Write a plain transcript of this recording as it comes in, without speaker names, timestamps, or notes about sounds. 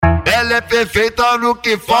Ela é perfeita no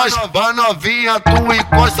que faz, vai novinha, tu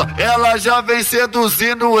encosta. Ela já vem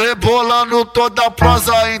seduzindo, rebolando toda a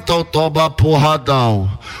prosa. Então toma porradão.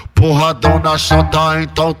 Porradão na Xota,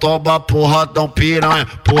 então toma porradão, piranha.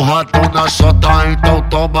 Porradão na Xota, então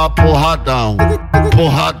toma porradão.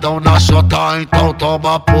 Porradão na Xota, então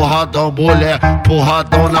toma porradão, mulher.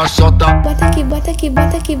 Porradão na Xota. Bota aqui, bota aqui,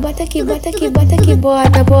 bota aqui, bota aqui, bota aqui, bota aqui,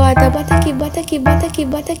 bota, bota. Bota aqui, bota aqui, bota aqui,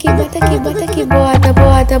 bota aqui, bota aqui, bota aqui, bota,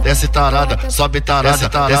 bota. Desce tarada, sobe tarada,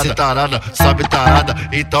 desce tarada, sobe tarada.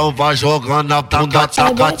 Então vai jogando a bunda,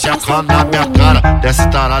 taca tcheca na minha cara. Desce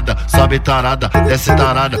tarada, sobe tarada, desce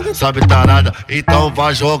tarada, sobe tarada. Então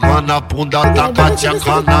vai jogando a bunda, taca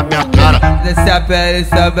tcheca na minha cara. Desce a pele,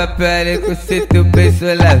 sobe a pele, com se tu pensa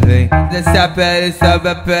leve. Desce a pele, sobe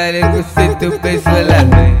a pele, com se tu pensa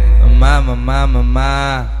leve. Mamá, mamá,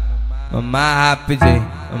 mamá, mamá rapidinho.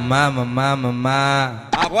 Mamá, mamá, mamá.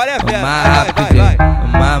 Agora é festa, mamá vai, rapidinho.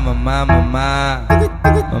 Mamá, mamá, mamá,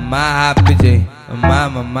 mamá rapidinho. Mamá,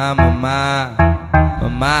 mamá, mamá,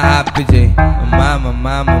 mamá rapidinho. Mamá,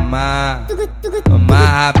 mamá, mamá, mamá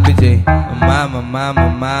rapidinho. Mamá, mamá,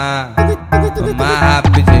 mamá, mamá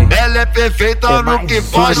rapidinho. Ela é perfeita no que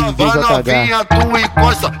faz, vai novinha, tu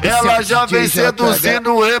encosta. Ela já vem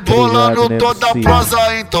seduzindo, rebolando toda a prosa.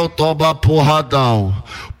 Então toma porradão.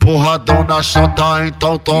 Porradão na Xota,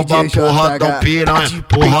 então toma porradão, piranha.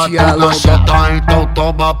 Porradão na Xota, então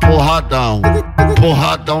toma porradão.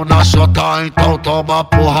 Porradão na Xota, então toma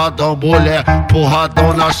porradão, mulher.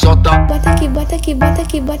 Porradão na Xota. Bota aqui, bota aqui, bota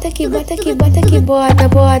aqui, bota aqui, bota aqui, bota aqui, bota,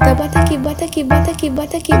 bota. Bota aqui, bota aqui, bota aqui,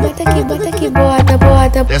 bota aqui, bota aqui, bota aqui, bota,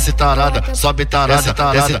 bota. Desce tarada, sobe tarada,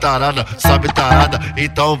 desce tarada, sobe tarada.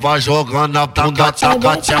 Então vai jogando a bunda,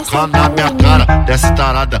 taca tcheca na minha cara. Desce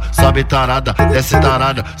tarada, sobe tarada, desce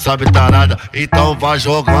tarada, sobe tarada. Então vai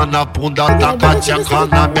jogando a bunda, taca tcheca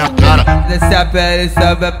na minha cara. Desce a pele,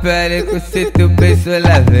 sobe a pele, com se tu pensa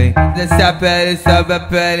leve. Desce a pele, sobe a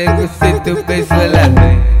pele, com se tu pensa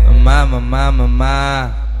leve. Mamá, mamá, mamá,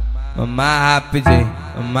 mamá rapidinho.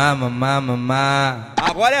 Mamá, mamá, mamá.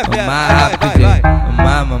 Agora é festa, mamá vai, rapidinho.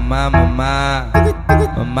 Mamá, mamá, mamá,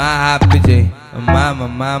 mamá rapidinho. Mamá,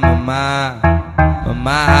 mamá, mamá,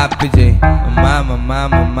 mamá rapidinho. Mamá, mamá,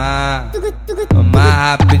 mamá, mamá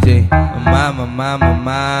rapidinho. Mamá, mamá,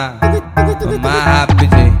 mamá, mamá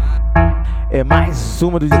rapidinho. É mais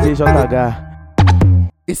uma do DJ JH.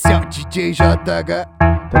 Esse é o DJ JH.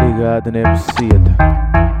 Tá ligado, né, buceta?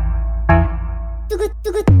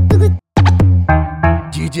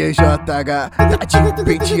 DJ JH, tá de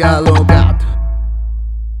pente alongado.